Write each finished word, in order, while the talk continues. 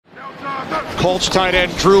Colts tight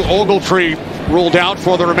end Drew Ogletree ruled out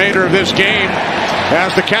for the remainder of this game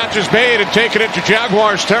as the catch is made and taken into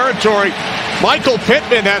Jaguars territory. Michael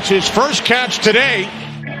Pittman, that's his first catch today.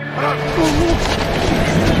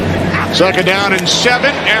 Second down and 7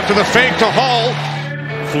 after the fake to Hall.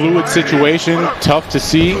 Fluid situation, tough to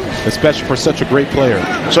see, especially for such a great player.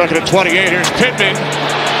 Second and 28, here's Pittman.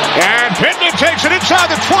 And Pittman takes it inside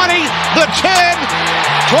the 20, the 10,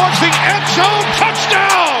 towards the end zone,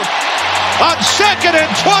 touchdown! On second and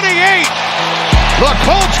 28, the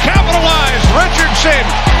Colts capitalize. Richardson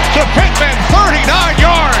to Pittman, 39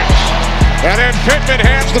 yards. And then Pittman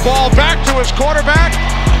hands the ball back to his quarterback.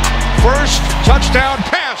 First touchdown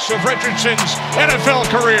pass of Richardson's NFL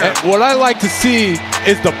career. And what I like to see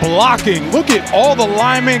is the blocking. Look at all the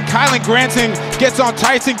linemen. Kylan Granson gets on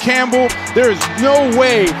Tyson Campbell. There is no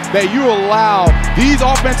way that you allow these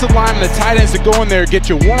offensive linemen, the tight ends, to go in there, get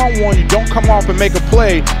you one-on-one. You don't come off and make a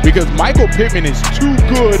play because Michael Pittman is too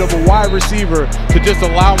good of a wide receiver to just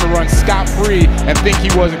allow him to run scot-free and think he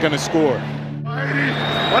wasn't going to score.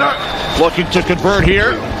 Looking to convert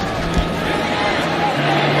here.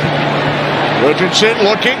 Richardson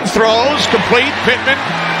looking, throws, complete, Pittman,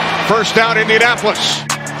 first down Indianapolis.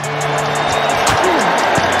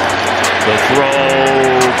 The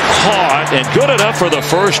throw caught and good enough for the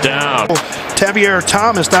first down. Tavier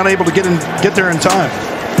Thomas not able to get there in time.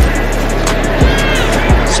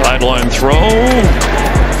 Sideline throw.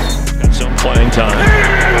 Got some playing time.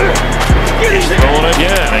 He's throwing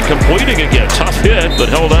again and completing again. Tough hit, but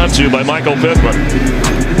held on to by Michael Pittman.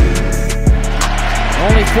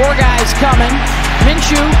 Only 4 guys coming.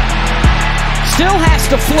 Minshew still has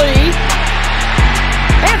to flee.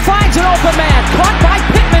 And finds an open man. Caught by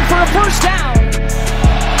Pittman for a first down.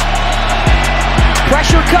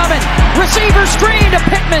 Pressure coming. Receiver screen to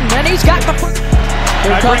Pittman. And he's got the first.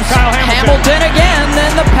 Here comes Hamilton again.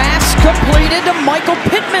 Then the pass completed to Michael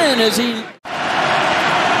Pittman as he.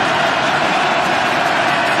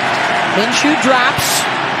 Minshew drops.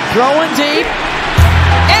 Throwing deep.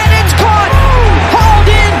 And it's caught. Hauled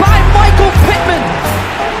in by Michael Pittman,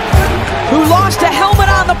 who lost a helmet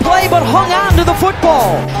on the play but hung on to the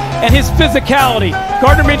football. And his physicality.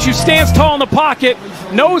 Gardner Minshew stands tall in the pocket,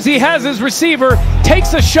 knows he has his receiver,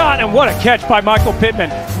 takes a shot, and what a catch by Michael Pittman.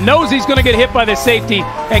 Knows he's going to get hit by the safety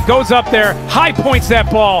and goes up there, high points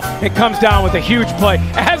that ball, and comes down with a huge play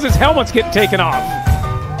as his helmet's getting taken off.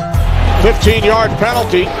 15-yard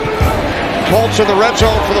penalty. Colts in the red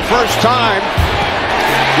zone for the first time.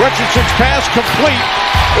 Richardson's pass complete.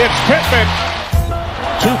 It's Pittman.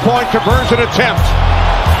 2-point conversion attempt.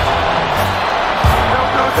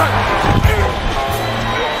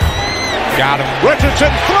 Got him. Richardson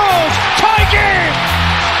throws. Tie game.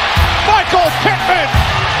 Michael Pittman.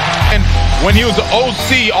 And when he was the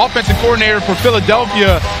OC, offensive coordinator for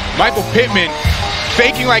Philadelphia, Michael Pittman,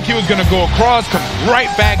 faking like he was going to go across, comes right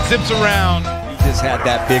back, zips around. He just had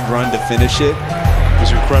that big run to finish it. It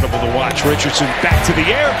was incredible to watch. Richardson back to the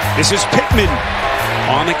air. This is Pittman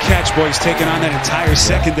on the catch. Boys taking on that entire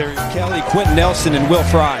secondary. Kelly, Quentin Nelson, and Will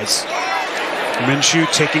Fries. Minshew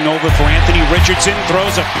taking over for Anthony Richardson.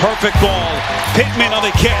 Throws a perfect ball. Pittman on the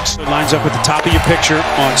catch. Lines up at the top of your picture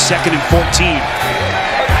on 2nd and 14.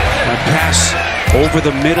 A pass over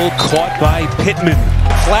the middle caught by Pittman.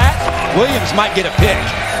 Flat. Williams might get a pick.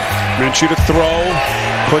 Minshew to throw.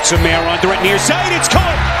 Puts a man under it near side. It's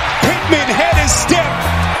caught. Pittman had his step.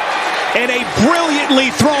 And a brilliantly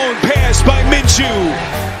thrown pass by Minshew.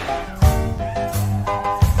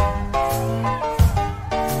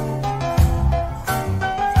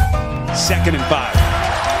 Second and 5.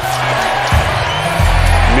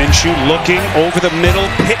 Minshew looking over the middle.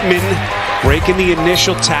 Pittman breaking the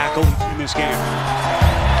initial tackle in this game.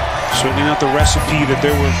 Certainly not the recipe that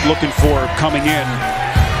they were looking for coming in.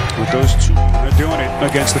 With those two, they're doing it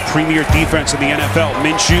against the premier defense in the NFL.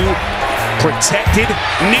 Minshew protected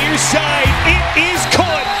near side. It is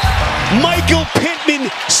caught. Michael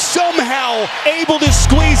Pittman somehow able to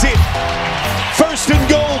squeeze it. First and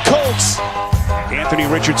goal, Colts. Anthony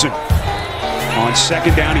Richardson on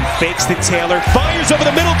second down. He fakes to Taylor. Fires over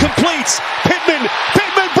the middle. Completes. Pittman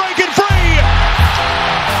breaking free.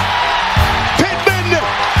 Pittman.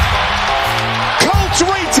 Colts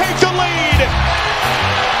retake the lead.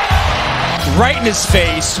 Right in his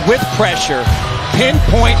face with pressure,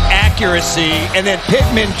 pinpoint accuracy, and then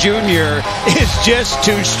Pittman Jr. is just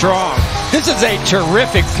too strong. This is a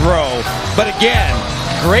terrific throw, but again,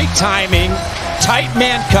 great timing, tight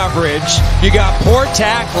man coverage. You got poor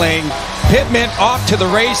tackling. Pittman off to the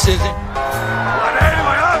races.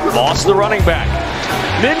 Lost the running back.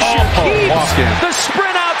 Minshew keeps the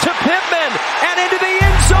sprint out to Pittman and into the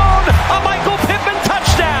end zone. A Michael Pittman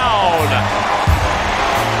touchdown.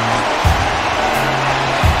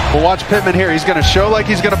 But watch Pittman here. He's going to show like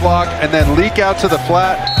he's going to block and then leak out to the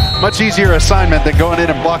flat. Much easier assignment than going in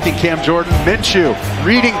and blocking Cam Jordan. Minshew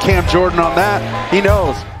reading Cam Jordan on that. He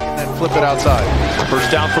knows. And flip it outside.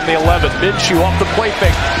 First down from the 11. Minshew off the play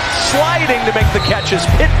fake. Sliding to make the catch is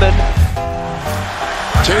Pittman.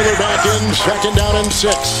 Taylor back in, second down and 6.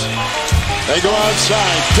 They go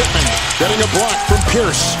outside. Pittman getting a block from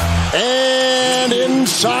Pierce. And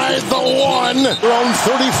inside the 1. They're on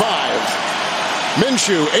 35.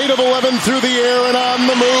 Minshew, 8 of 11 through the air and on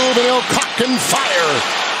the move, and he'll cock and fire.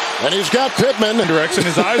 And he's got Pittman. Direction.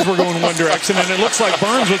 His eyes were going one direction, and it looks like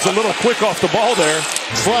Burns was a little quick off the ball there.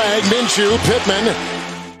 Flag, Minshew, Pittman.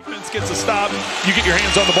 Gets a stop. You get your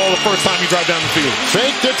hands on the ball the first time you drive down the field.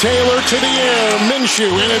 Fake to Taylor to the air. Minshew,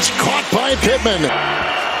 and it's caught by Pittman.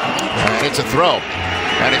 And it's a throw.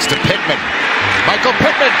 And it's to Pittman. Michael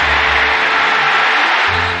Pittman.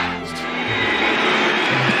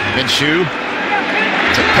 Minshew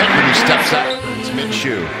to Pittman, who steps up. It's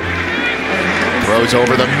Minshew. Throws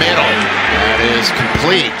over the middle. That is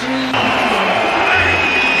complete.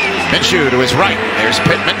 Minshew to his right. There's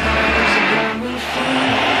Pittman.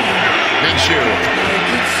 Minshew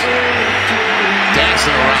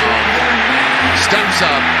dancing around. Steps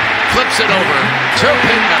up. Flips it over to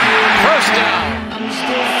Pittman. First down.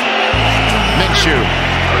 Minshew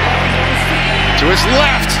to his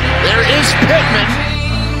left. There is Pittman.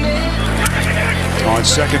 On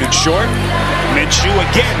second and short, Minshew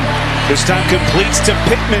again. This time completes to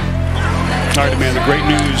Pittman. All right, man, the great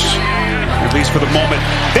news, at least for the moment.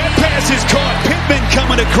 That pass is caught. Pittman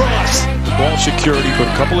coming across. Ball security, but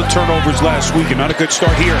a couple of turnovers last week and not a good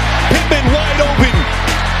start here. Pittman wide open.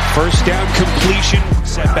 First down completion.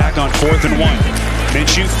 Set back on 4th and 1.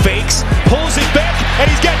 Minshew fakes, pulls it back, and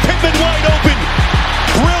he's got Pittman wide open.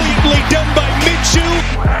 Brilliantly done by Minshew.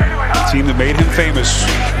 The team that made him famous.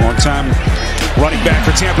 Long time running back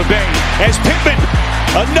for Tampa Bay. As Pittman,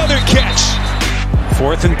 another catch.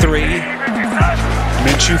 4th and 3.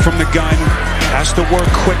 Minshew from the gun. Has to work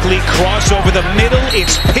quickly. Cross over the middle.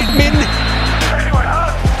 It's Pittman.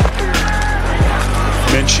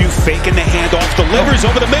 Minshew faking the handoff. Delivers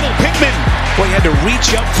over the middle. Pittman. Boy, he had to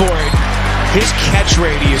reach up for it. His catch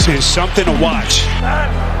radius is something to watch.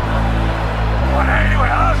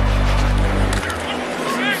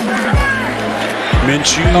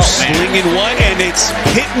 Minshew slinging one, and it's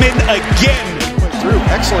Pittman again. Through,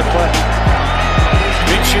 excellent play.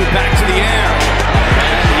 Minshew back to the air.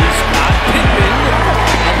 And he's got Pittman.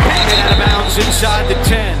 And Pittman out of bounds inside the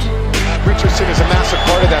 10. Richardson is a massive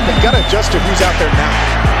part of that. They've got to adjust to who's out there now.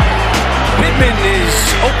 Pittman is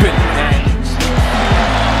open. And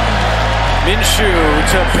Minshew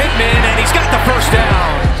to Pittman, and he's got the first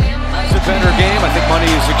down. It's a better game. I think money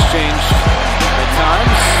is exchanged at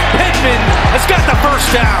times. Pittman has got the first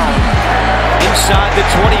down inside the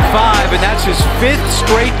 25, and that's his 5th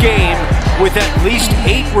straight game with at least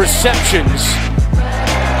 8 receptions.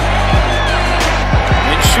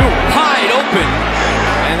 Minshew wide open,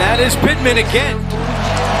 and that is Pittman again.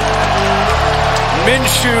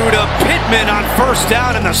 Minshew to Pittman on first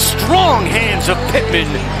down, and the strong hands of Pittman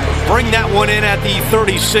bring that one in at the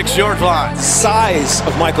 36-yard line. Size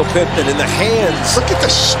of Michael Pittman in the hands. Look at the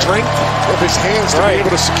strength of his hands to be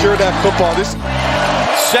able to secure that football. This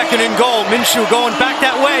second and goal. Minshew going back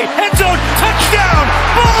that way. End zone. Touchdown.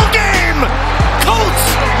 Ball game. Colts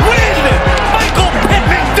win. Michael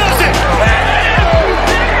Pittman does it.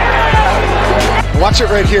 Watch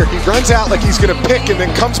it right here. He runs out like he's going to pick and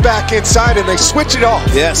then comes back inside and they switch it off.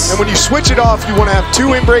 Yes. And when you switch it off, you want to have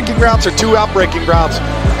 2 in-breaking routes or 2 out-breaking routes.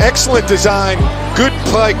 Excellent design, good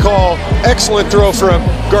play call, excellent throw from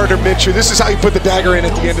Gardner Minshew. This is how you put the dagger in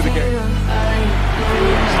at the end of the game.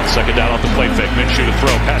 Second down off the play fake. Minshew to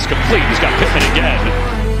throw. Pass complete. He's got Pittman again.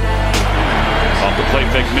 Off the play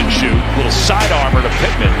fake, Minshew. Little side armor to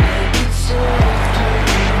Pittman.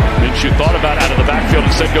 Minshew thought about out of the backfield,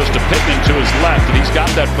 instead goes to Pittman to his left, and he's got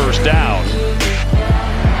that first down.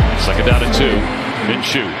 Second down and 2.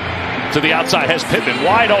 Minshew to the outside, has Pittman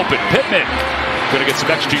wide open. Pittman going to get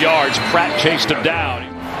some extra yards. Pratt chased him down.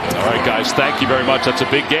 All right, guys, thank you very much. That's a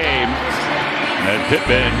big game. And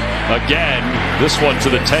Pittman again, this one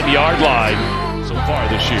to the 10-yard line so far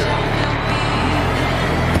this year.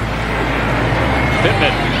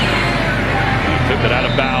 Pittman. Pittman out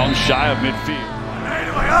of bounds, shy of midfield.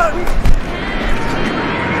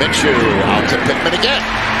 Minshew out to Pittman again.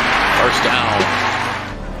 First down.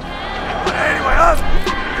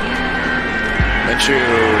 Minshew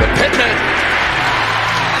to Pittman.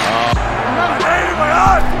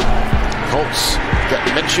 Colts get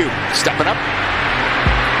Minshew stepping up.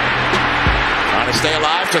 Trying to stay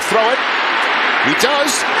alive to throw it. He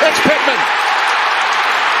does. It's Pittman.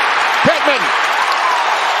 Pittman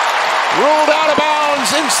ruled out of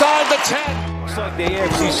bounds inside the 10. Looks like the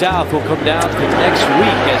AFC South will come down to next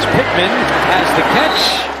week as Pittman has the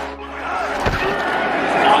catch.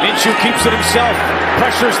 Minshew keeps it himself.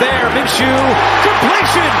 Pressure's there. Minshew.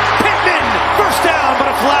 Completion. Pittman. First down, but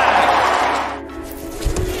a flag.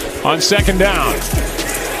 On second down.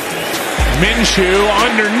 Minshew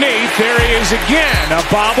underneath. There he is again. A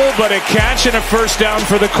bobble, but a catch and a first down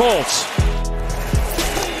for the Colts.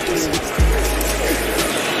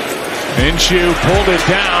 Minshew pulled it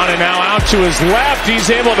down and now out to his left.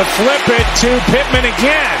 He's able to flip it to Pittman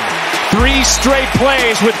again. 3 straight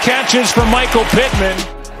plays with catches from Michael Pittman.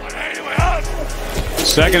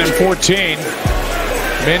 Second and 14.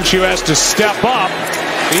 Minshew has to step up.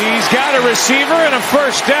 He's got a receiver and a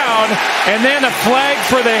first down, and then a flag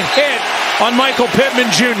for the hit on Michael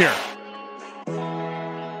Pittman Jr.